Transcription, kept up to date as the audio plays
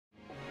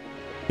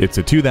It's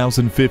a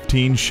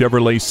 2015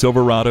 Chevrolet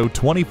Silverado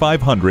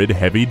 2500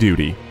 Heavy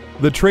Duty.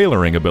 The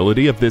trailering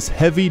ability of this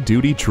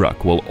heavy-duty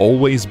truck will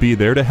always be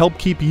there to help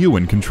keep you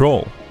in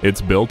control. It's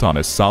built on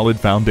a solid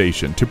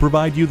foundation to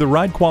provide you the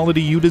ride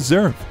quality you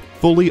deserve.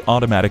 Fully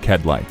automatic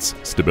headlights,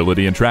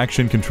 stability and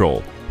traction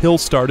control, hill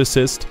start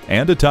assist,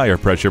 and a tire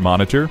pressure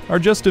monitor are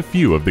just a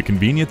few of the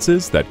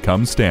conveniences that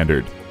come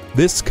standard.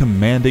 This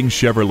commanding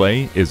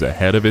Chevrolet is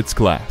ahead of its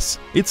class.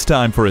 It's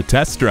time for a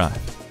test drive.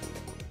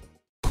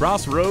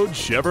 Crossroads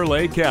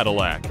Chevrolet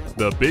Cadillac.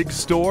 The big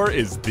store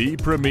is the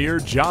premier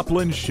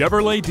Joplin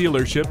Chevrolet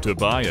dealership to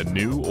buy a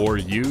new or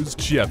used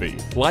Chevy,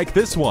 like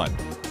this one.